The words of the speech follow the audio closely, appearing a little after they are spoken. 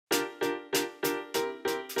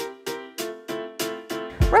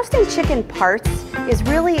Roasting chicken parts is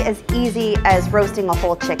really as easy as roasting a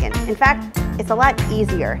whole chicken. In fact, it's a lot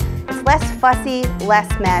easier. It's less fussy, less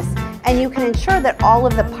mess, and you can ensure that all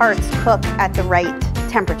of the parts cook at the right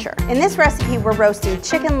temperature. In this recipe, we're roasting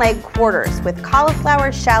chicken leg quarters with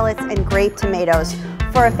cauliflower, shallots, and grape tomatoes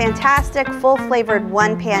for a fantastic, full-flavored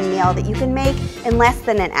one-pan meal that you can make in less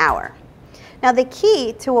than an hour. Now, the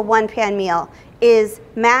key to a one-pan meal is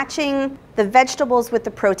matching the vegetables with the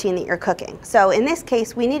protein that you're cooking. So in this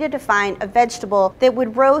case, we needed to find a vegetable that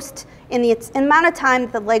would roast in the amount of time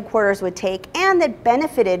that the leg quarters would take and that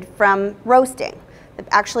benefited from roasting, that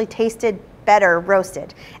actually tasted better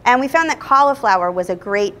roasted. And we found that cauliflower was a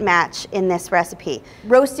great match in this recipe.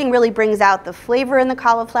 Roasting really brings out the flavor in the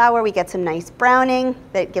cauliflower. We get some nice browning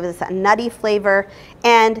that gives us a nutty flavor.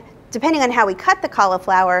 And depending on how we cut the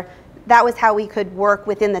cauliflower, that was how we could work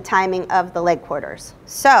within the timing of the leg quarters.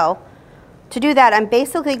 So to do that, I'm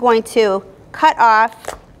basically going to cut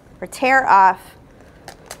off or tear off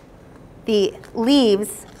the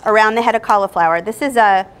leaves around the head of cauliflower. This is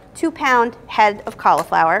a 2-pound head of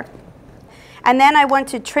cauliflower. And then I want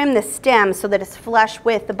to trim the stem so that it's flush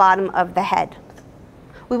with the bottom of the head.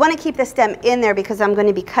 We want to keep the stem in there because I'm going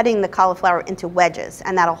to be cutting the cauliflower into wedges,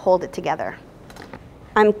 and that'll hold it together.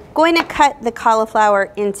 I'm going to cut the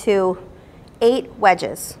cauliflower into 8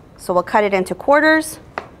 wedges. So we'll cut it into quarters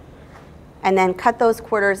and then cut those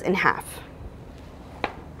quarters in half.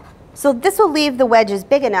 So this will leave the wedges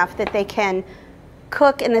big enough that they can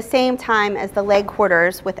cook in the same time as the leg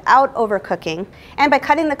quarters without overcooking. And by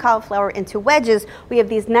cutting the cauliflower into wedges, we have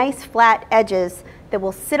these nice flat edges that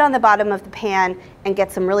will sit on the bottom of the pan and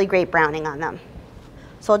get some really great browning on them.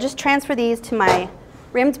 So I'll just transfer these to my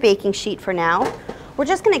rimmed baking sheet for now. We're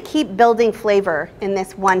just going to keep building flavor in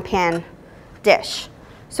this one-pan dish.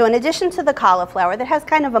 So in addition to the cauliflower that has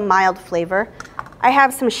kind of a mild flavor, I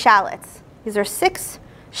have some shallots. These are 6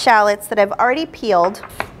 shallots that I've already peeled.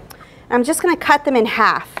 I'm just going to cut them in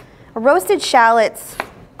half. Roasted shallots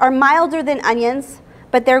are milder than onions,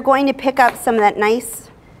 but they're going to pick up some of that nice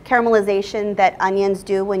caramelization that onions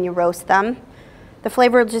do when you roast them. The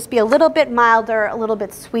flavor will just be a little bit milder, a little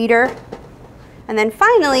bit sweeter. And then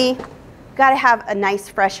finally, got to have a nice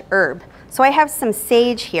fresh herb. So I have some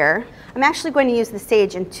sage here. I'm actually going to use the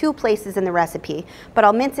sage in 2 places in the recipe, but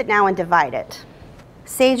I'll mince it now and divide it.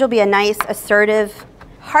 Sage will be a nice, assertive,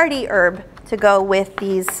 hearty herb to go with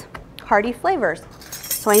these hearty flavors.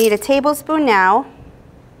 So I need a tablespoon now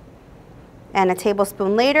and a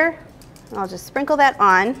tablespoon later. I'll just sprinkle that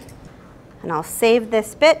on and I'll save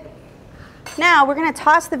this bit. Now we're going to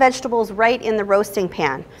toss the vegetables right in the roasting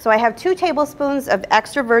pan. So I have 2 tablespoons of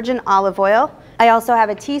extra virgin olive oil. I also have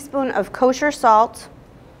a teaspoon of kosher salt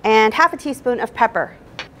and half a teaspoon of pepper.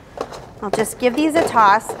 I'll just give these a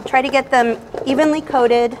toss. Try to get them evenly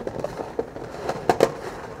coated.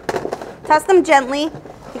 Toss them gently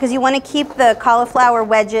because you want to keep the cauliflower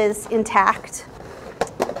wedges intact.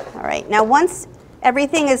 All right, now once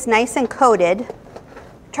everything is nice and coated,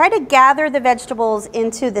 try to gather the vegetables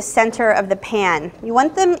into the center of the pan. You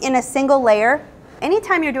want them in a single layer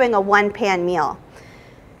anytime you're doing a one-pan meal.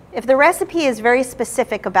 If the recipe is very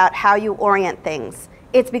specific about how you orient things,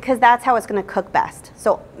 it's because that's how it's going to cook best.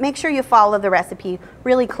 So make sure you follow the recipe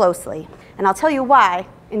really closely. And I'll tell you why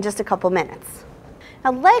in just a couple minutes.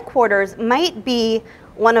 Now, leg quarters might be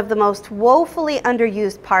one of the most woefully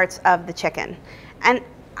underused parts of the chicken. And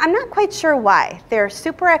I'm not quite sure why. They're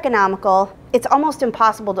super economical. It's almost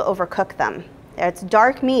impossible to overcook them. It's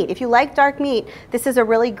dark meat. If you like dark meat, this is a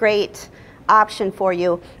really great option for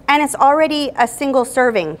you. And it's already a single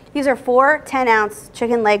serving. These are 4 10-ounce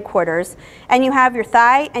chicken leg quarters, and you have your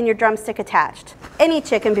thigh and your drumstick attached. Any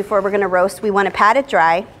chicken before we're going to roast, we want to pat it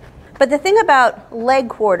dry. But the thing about leg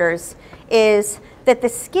quarters is that the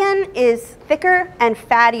skin is thicker and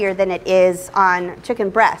fattier than it is on chicken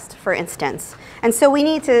breast, for instance. And so we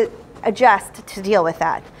need to adjust to deal with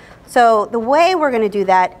that. So the way we're going to do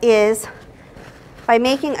that is by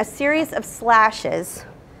making a series of slashes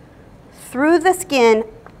through the skin,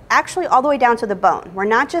 actually all the way down to the bone. We're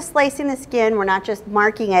not just slicing the skin, we're not just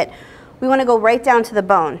marking it. We want to go right down to the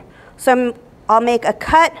bone. So I'll make a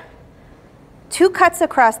cut, 2 cuts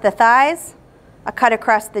across the thighs, a cut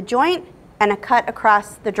across the joint, and a cut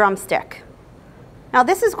across the drumstick. Now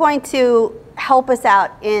this is going to help us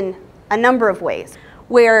out in a number of ways.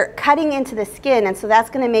 We're cutting into the skin, and so that's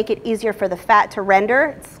going to make it easier for the fat to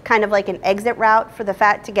render. It's kind of like an exit route for the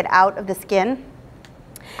fat to get out of the skin.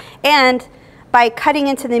 And by cutting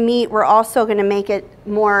into the meat, we're also going to make it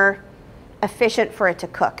more efficient for it to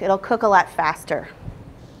cook. It'll cook a lot faster.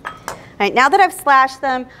 All right, now that I've slashed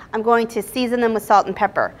them, I'm going to season them with salt and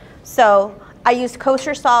pepper. So I used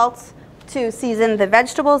kosher salts To season the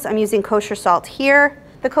vegetables, I'm using kosher salt here.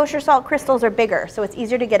 The kosher salt crystals are bigger, so it's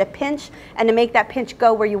easier to get a pinch and to make that pinch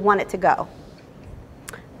go where you want it to go.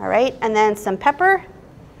 All right, and then some pepper.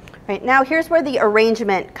 Right, now here's where the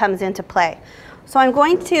arrangement comes into play. So I'm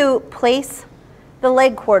going to place the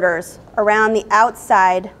leg quarters around the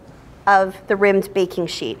outside of the rimmed baking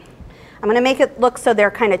sheet. I'm going to make it look so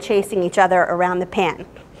they're kind of chasing each other around the pan.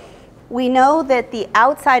 We know that the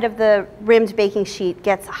outside of the rimmed baking sheet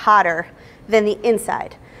gets hotter than the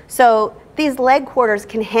inside. So these leg quarters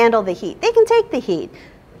can handle the heat. They can take the heat.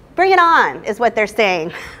 Bring it on, is what they're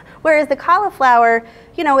saying. Whereas the cauliflower,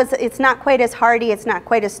 you know, it's not quite as hardy, it's not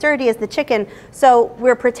quite as sturdy as the chicken, so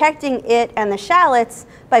we're protecting it and the shallots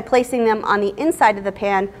by placing them on the inside of the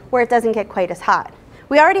pan where it doesn't get quite as hot.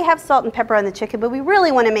 We already have salt and pepper on the chicken, but we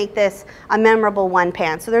really want to make this a memorable one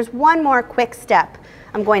pan. So there's one more quick step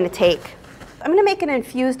I'm going to take. I'm going to make an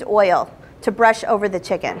infused oil to brush over the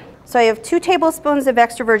chicken. So I have 2 tablespoons of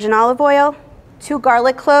extra virgin olive oil, 2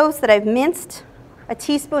 garlic cloves that I've minced, a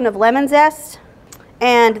teaspoon of lemon zest,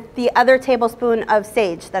 and the other tablespoon of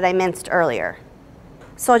sage that I minced earlier.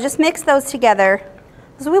 So I'll just mix those together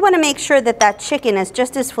because we want to make sure that that chicken is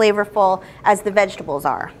just as flavorful as the vegetables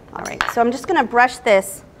are. All right, so I'm just going to brush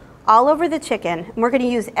this all over the chicken, and we're going to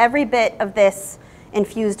use every bit of this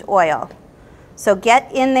infused oil. So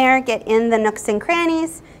get in there, get in the nooks and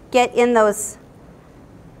crannies, get in those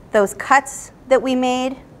cuts that we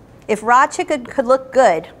made. If raw chicken could look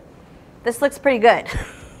good, this looks pretty good.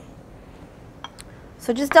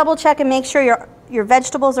 So just double check and make sure your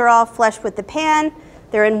vegetables are all flush with the pan.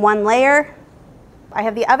 They're in one layer. I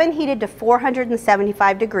have the oven heated to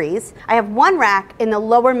 475 degrees. I have one rack in the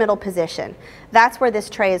lower middle position. That's where this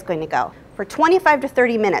tray is going to go for 25 to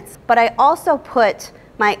 30 minutes. But I also put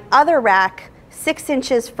my other rack 6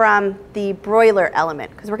 inches from the broiler element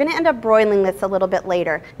because we're going to end up broiling this a little bit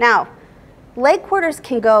later. Now, leg quarters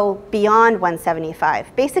can go beyond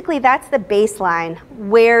 175. Basically, that's the baseline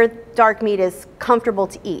where dark meat is comfortable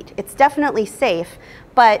to eat. It's definitely safe,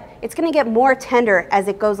 but it's going to get more tender as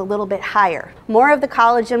it goes a little bit higher. More of the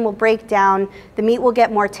collagen will break down, the meat will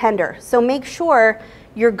get more tender. So make sure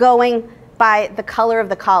you're going by the color of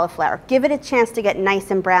the cauliflower. Give it a chance to get nice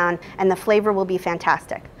and brown, and the flavor will be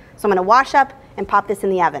fantastic. So I'm going to wash up and pop this in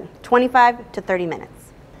the oven, 25 to 30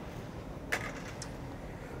 minutes.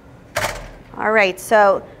 All right,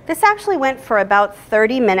 so this actually went for about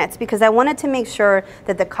 30 minutes because I wanted to make sure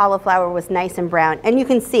that the cauliflower was nice and brown. And you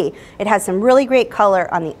can see it has some really great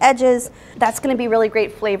color on the edges. That's going to be really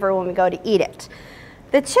great flavor when we go to eat it.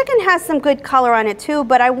 The chicken has some good color on it too,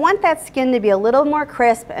 but I want that skin to be a little more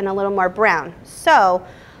crisp and a little more brown. So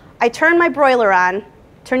I turn my broiler on,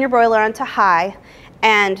 turn your broiler on to high,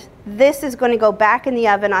 and this is going to go back in the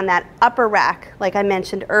oven on that upper rack like I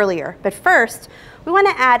mentioned earlier. But first, we want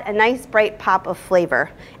to add a nice bright pop of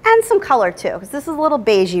flavor and some color too, because this is a little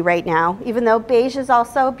beigey right now, even though beige is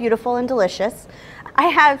also beautiful and delicious. I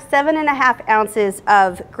have 7.5 ounces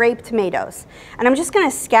of grape tomatoes, and I'm just going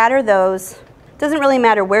to scatter those. Doesn't really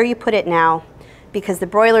matter where you put it now because the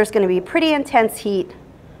broiler is going to be pretty intense heat.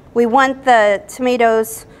 We want the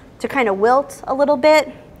tomatoes to kind of wilt a little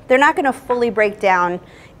bit. They're not going to fully break down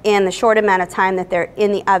in the short amount of time that they're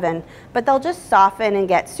in the oven, but they'll just soften and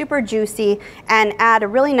get super juicy and add a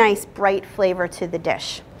really nice bright flavor to the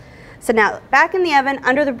dish. So now back in the oven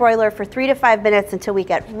under the broiler for 3 to 5 minutes until we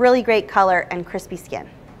get really great color and crispy skin.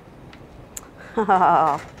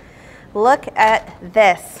 Oh, look at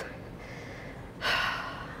this.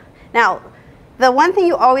 Now, the one thing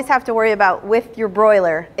you always have to worry about with your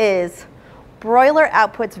broiler is broiler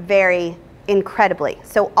outputs vary incredibly.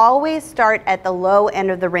 So always start at the low end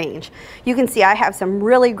of the range. You can see I have some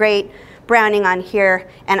really great browning on here,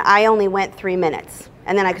 and I only went 3 minutes.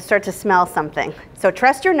 And then I could start to smell something. So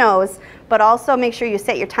trust your nose, but also make sure you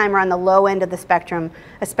set your timer on the low end of the spectrum,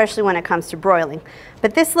 especially when it comes to broiling.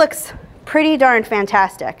 But this looks pretty darn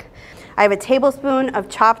fantastic. I have a tablespoon of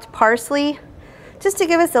chopped parsley, just to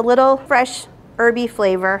give us a little fresh herby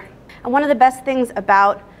flavor. And one of the best things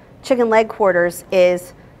about chicken leg quarters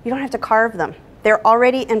is you don't have to carve them. They're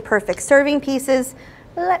already in perfect serving pieces.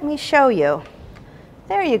 Let me show you.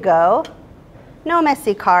 There you go. No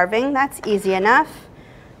messy carving, that's easy enough.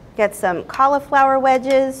 Get some cauliflower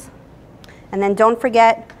wedges, and then don't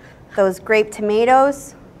forget those grape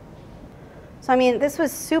tomatoes. So I mean, this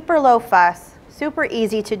was super low fuss, super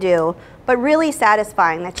easy to do, but really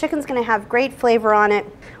satisfying. The chicken's gonna have great flavor on it.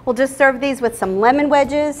 We'll just serve these with some lemon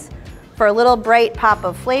wedges for a little bright pop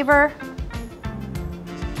of flavor.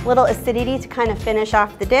 Little acidity to kind of finish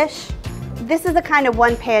off the dish. This is the kind of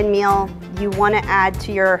one-pan meal you want to add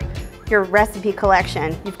to your recipe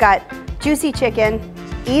collection. You've got juicy chicken,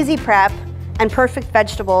 easy prep, and perfect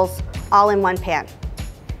vegetables all in one pan,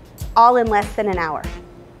 all in less than an hour.